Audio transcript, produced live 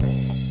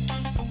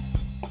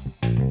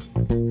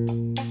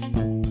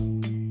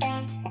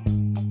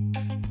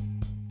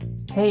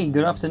Hey,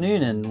 good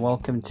afternoon and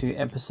welcome to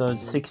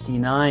episode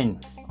 69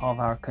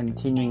 of our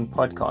continuing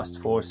podcast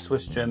for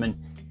Swiss German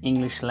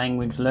English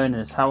language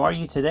learners. How are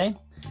you today?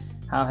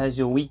 How has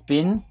your week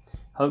been?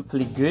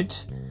 Hopefully good.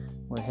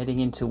 We're heading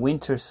into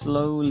winter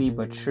slowly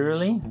but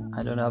surely.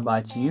 I don't know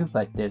about you,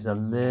 but there's a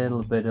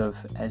little bit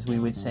of, as we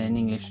would say in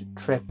English,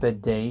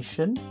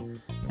 trepidation.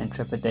 And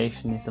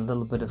trepidation is a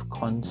little bit of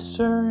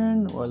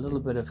concern or a little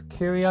bit of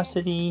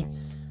curiosity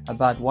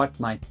about what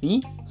might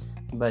be.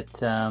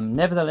 But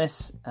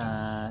nevertheless,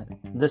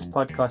 this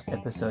podcast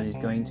episode is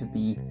going to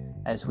be,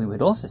 as we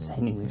would also say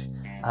in English,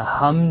 a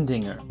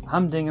humdinger.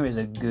 Humdinger is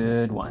a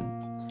good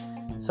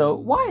one. So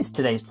why is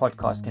today's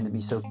podcast going to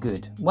be so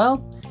good?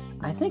 Well,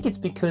 I think it's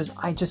because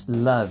I just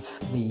love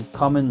the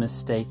common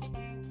mistake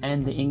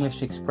and the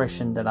English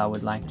expression that I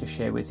would like to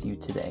share with you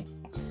today.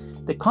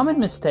 The common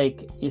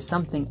mistake is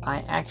something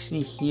I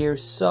actually hear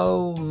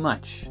so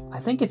much. I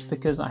think it's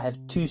because I have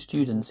two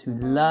students who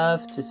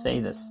love to say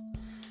this.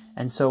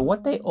 And so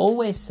what they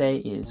always say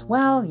is,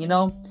 well, you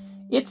know,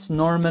 it's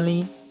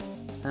normally,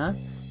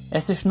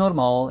 es ist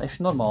normal,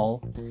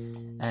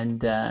 and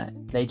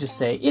they just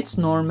say, it's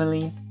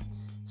normally.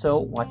 So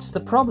what's the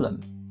problem?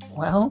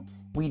 Well,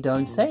 we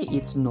don't say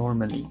it's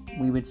normally.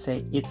 We would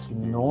say it's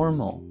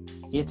normal.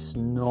 It's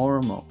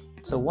normal.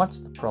 So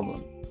what's the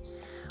problem?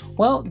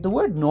 Well, the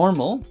word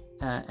normal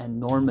and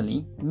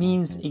normally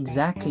means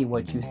exactly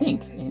what you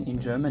think. In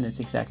German, it's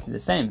exactly the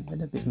same.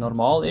 It is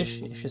normal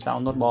ist es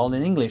auch normal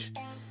in English.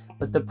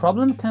 But the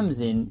problem comes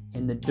in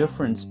the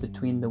difference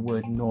between the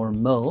word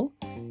normal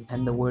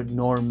and the word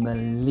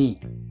normally.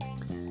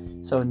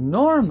 So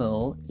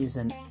normal is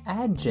an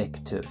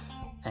adjective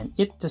and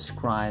it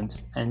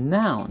describes a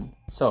noun.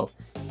 So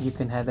you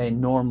can have a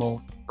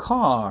normal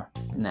car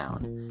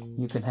noun.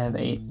 You can have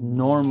a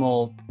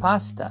normal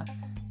pasta.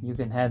 You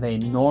can have a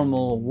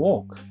normal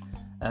walk,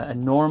 a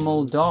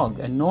normal dog,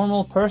 a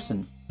normal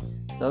person.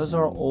 Those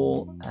are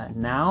all a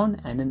noun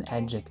and an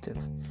adjective.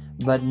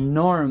 But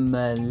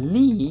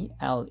normally,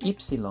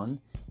 ly,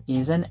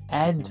 is an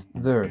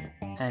adverb,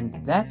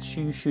 and that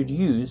you should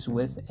use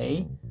with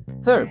a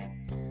verb.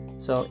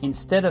 So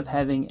instead of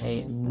having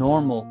a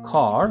normal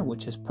car,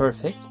 which is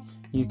perfect,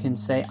 you can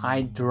say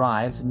I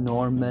drive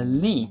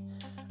normally,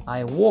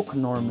 I walk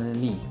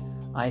normally,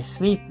 I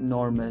sleep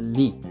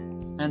normally,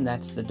 and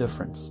that's the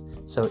difference.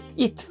 So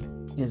it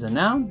is a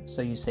noun,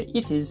 so you say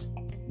it is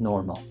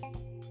normal.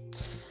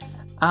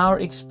 Our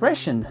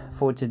expression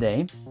for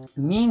today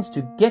means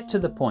to get to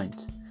the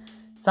point.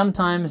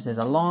 Sometimes there's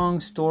a long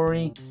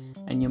story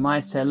and you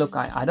might say, look,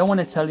 I don't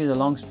want to tell you the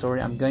long story.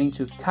 I'm going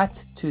to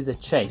cut to the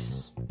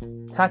chase.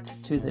 Cut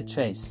to the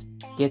chase.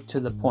 Get to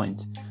the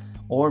point.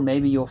 Or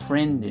maybe your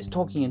friend is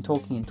talking and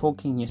talking and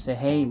talking. You say,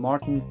 hey,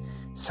 Martin,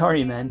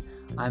 sorry, man,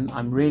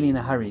 I'm really in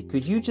a hurry.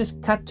 Could you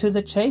just cut to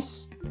the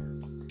chase?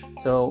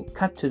 So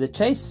cut to the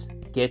chase,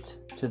 get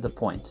to the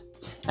point.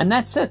 And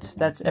that's it.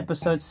 That's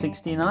episode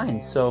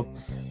 69. So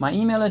my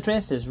email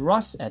address is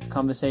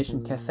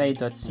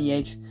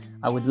ross@conversationcafe.ch.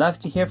 I would love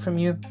to hear from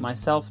you.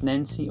 Myself,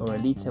 Nancy, or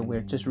Alita,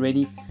 we're just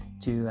ready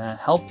to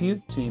help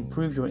you to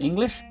improve your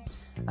English.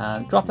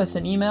 Drop us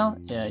an email.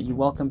 You're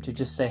welcome to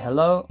just say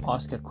hello,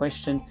 ask a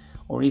question,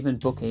 or even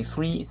book a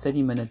free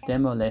 30-minute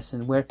demo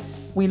lesson where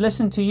we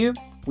listen to you,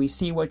 we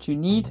see what you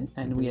need,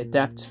 and we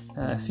adapt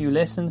a few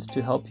lessons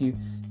to help you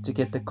to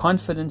get the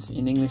confidence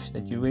in English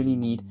that you really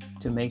need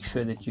to make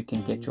sure that you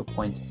can get your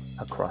point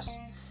across.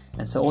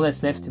 And so all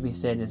that's left to be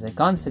said is a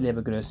ganz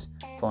liebe Grüß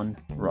von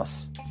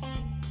Ross.